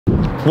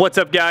What's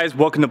up guys,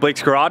 welcome to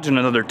Blake's Garage and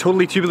another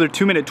totally tubular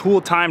 2-minute tool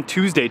time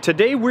Tuesday.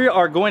 Today we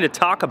are going to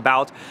talk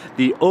about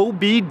the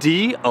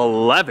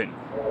OBDeleven.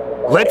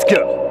 Let's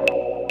go.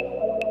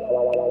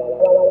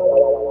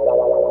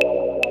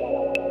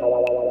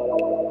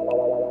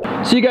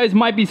 So you guys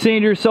might be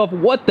saying to yourself,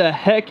 what the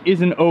heck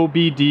is an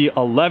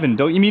OBDeleven?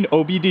 Don't you mean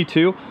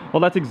OBD2? Well,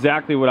 that's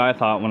exactly what I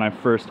thought when I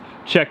first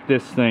checked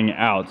this thing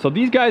out. So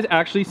these guys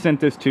actually sent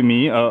this to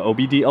me,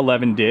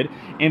 OBDeleven did,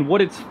 and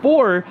what it's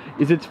for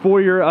is it's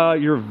for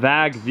your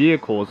VAG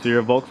vehicles, so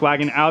your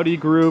Volkswagen Audi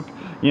group.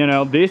 You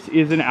know, this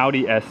is an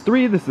Audi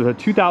S3. This is a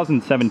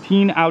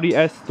 2017 Audi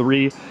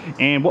S3,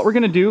 and what we're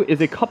gonna do is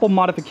a couple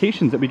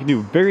modifications that we can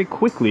do very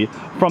quickly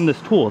from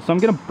this tool. So I'm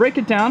gonna break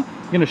it down.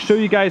 I'm gonna show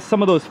you guys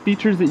some of those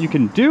features that you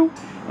can do,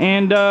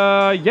 and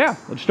yeah,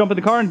 let's jump in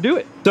the car and do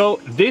it.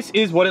 So this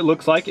is what it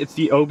looks like. It's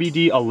the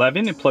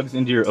OBDeleven. It plugs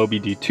into your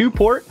OBD2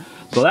 port.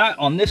 So that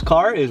on this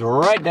car is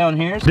right down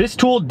here. This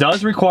tool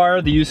does require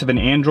the use of an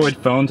Android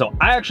phone. So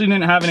I actually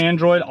didn't have an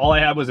Android. All I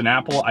had was an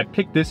Apple. I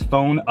picked this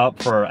phone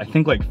up for I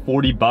think like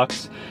 40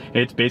 bucks.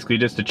 It's basically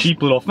just a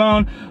cheap little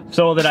phone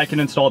so that I can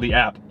install the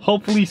app.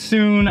 Hopefully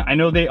soon. I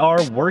know they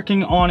are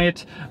working on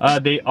it.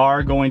 They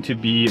are going to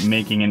be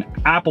making an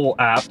Apple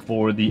app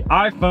for the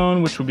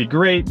iPhone, which would be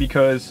great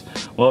because,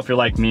 well, if you're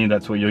like me,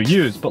 that's what you'll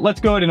use. But let's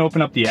go ahead and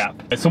open up the app.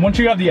 So once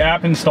you have the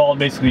app installed,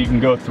 basically you can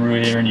go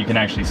through here and you can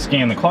actually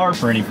scan the car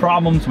for any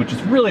problems, which is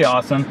really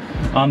awesome.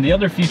 The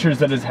other features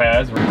that it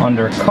has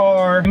under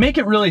car, make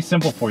it really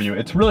simple for you.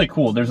 It's really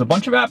cool. There's a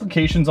bunch of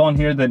applications on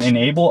here that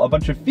enable a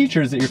bunch of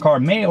features that your car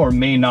may or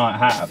may not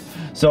have.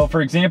 So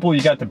for example,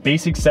 you got the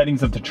basic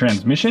settings of the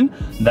transmission.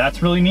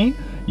 That's really neat.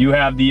 You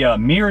have the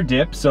mirror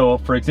dip. So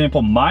for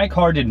example, my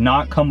car did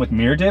not come with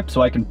mirror dip,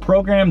 so I can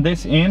program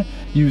this in,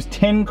 use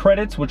 10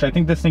 credits, which I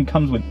think this thing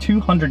comes with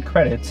 200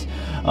 credits.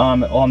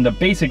 On the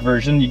basic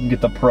version, you can get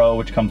the Pro,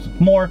 which comes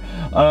with more,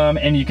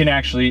 and you can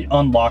actually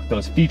unlock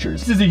those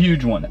features. This is a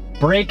huge one.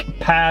 Brake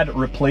pad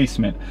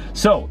replacement.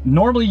 So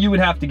normally you would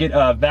have to get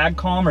a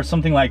VAGCOM or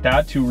something like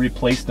that to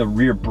replace the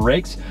rear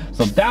brakes.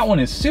 So that one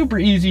is super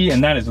easy,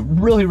 and that is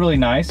really, really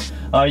nice.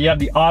 You have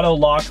the auto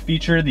lock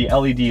feature, the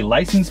LED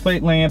license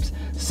plate lamps,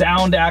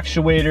 sound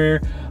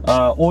actuator,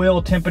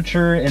 oil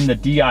temperature in the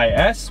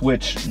DIS,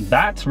 which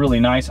that's really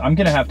nice. I'm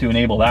gonna have to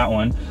enable that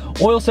one.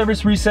 Oil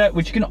service reset,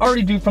 which you can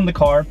already do from the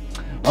car.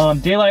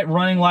 Daylight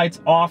running lights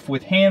off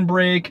with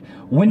handbrake.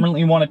 When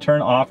you want to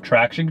turn off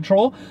traction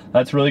control,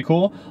 that's really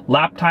cool.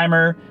 Lap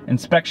timer,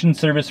 inspection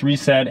service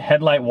reset,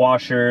 headlight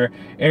washer,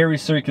 air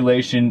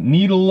recirculation,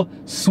 needle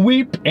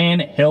sweep,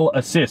 and hill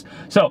assist.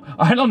 So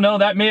I don't know,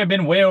 that may have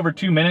been way over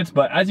 2 minutes,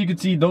 but as you can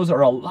see, those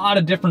are a lot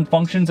of different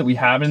functions that we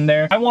have in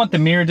there. I want the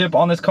mirror dip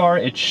on this car.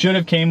 It should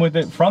have came with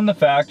it from the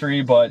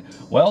factory, but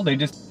well, they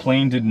just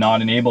plain did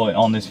not enable it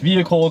on this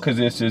vehicle because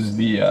this is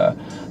the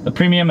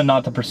premium and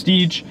not the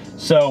prestige.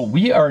 So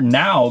we are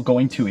now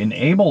going to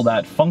enable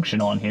that function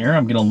on here.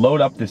 I'm gonna load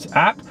up this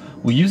app.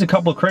 We'll use a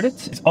couple of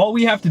credits. All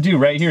we have to do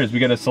right here is we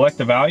gotta select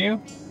the value.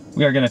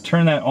 We are gonna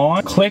turn that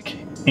on, click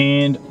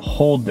and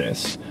hold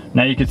this.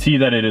 Now you can see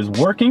that it is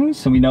working,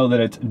 so we know that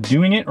it's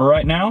doing it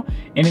right now,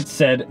 and it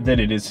said that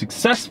it is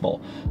successful.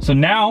 So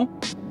now,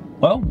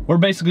 well, we're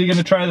basically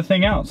gonna try the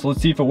thing out. So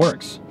let's see if it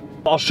works.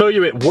 I'll show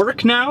you it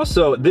work now.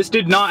 So this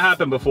did not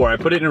happen before. I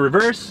put it in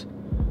reverse.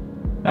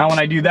 Now when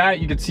I do that,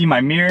 you can see my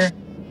mirror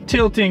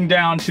tilting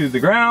down to the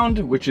ground,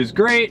 which is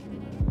great.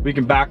 We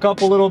can back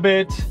up a little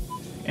bit,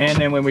 and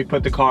then when we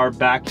put the car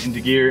back into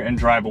gear and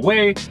drive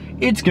away,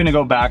 it's gonna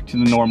go back to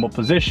the normal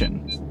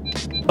position.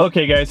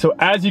 Okay guys, so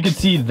as you can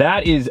see,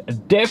 that is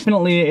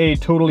definitely a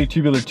totally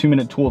tubular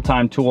 2-minute tool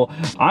time tool.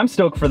 I'm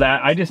stoked for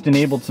that. I just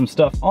enabled some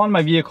stuff on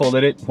my vehicle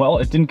that it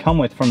didn't come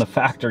with from the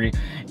factory,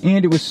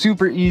 and it was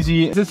super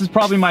easy. This is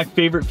probably my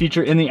favorite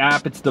feature in the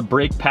app. It's the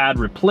brake pad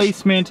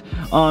replacement.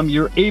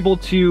 You're able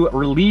to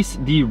release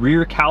the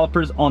rear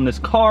calipers on this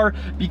car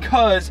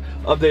because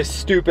of this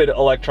stupid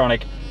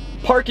electronic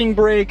parking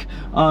brake.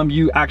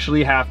 You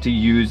actually have to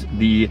use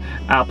the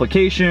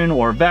application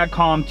or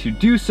VAGCOM to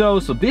do so.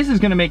 So this is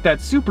gonna make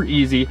that super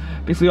easy.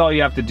 Basically all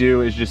you have to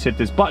do is just hit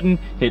this button,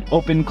 hit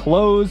open,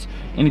 close,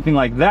 anything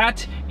like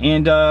that.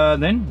 And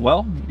then,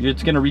 well,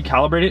 it's gonna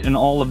recalibrate it and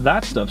all of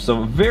that stuff.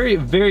 So very,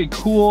 very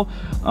cool.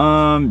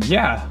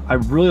 Yeah, I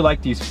really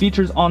like these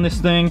features on this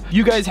thing.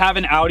 You guys have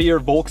an Audi or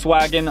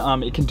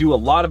Volkswagen, it can do a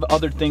lot of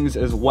other things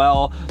as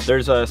well.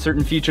 There's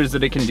certain features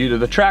that it can do to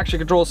the traction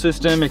control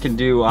system. It can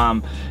do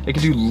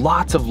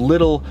lots of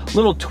little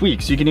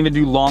tweaks. You can even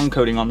do long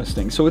coding on this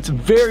thing. So it's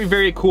very,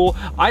 very cool.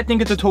 I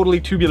think it's a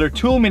totally tubular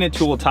 2-minute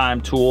tool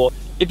time tool.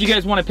 If you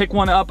guys want to pick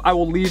one up, I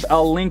will leave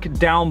a link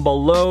down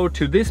below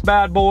to this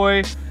bad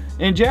boy.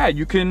 And yeah,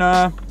 you can,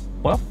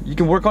 well, you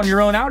can work on your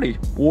own Audi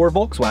or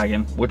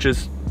Volkswagen, which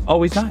is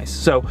always nice.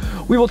 So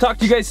we will talk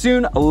to you guys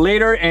soon,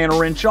 later, and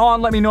wrench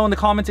on. Let me know in the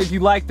comments if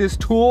you like this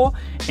tool,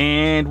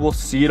 and we'll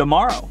see you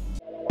tomorrow.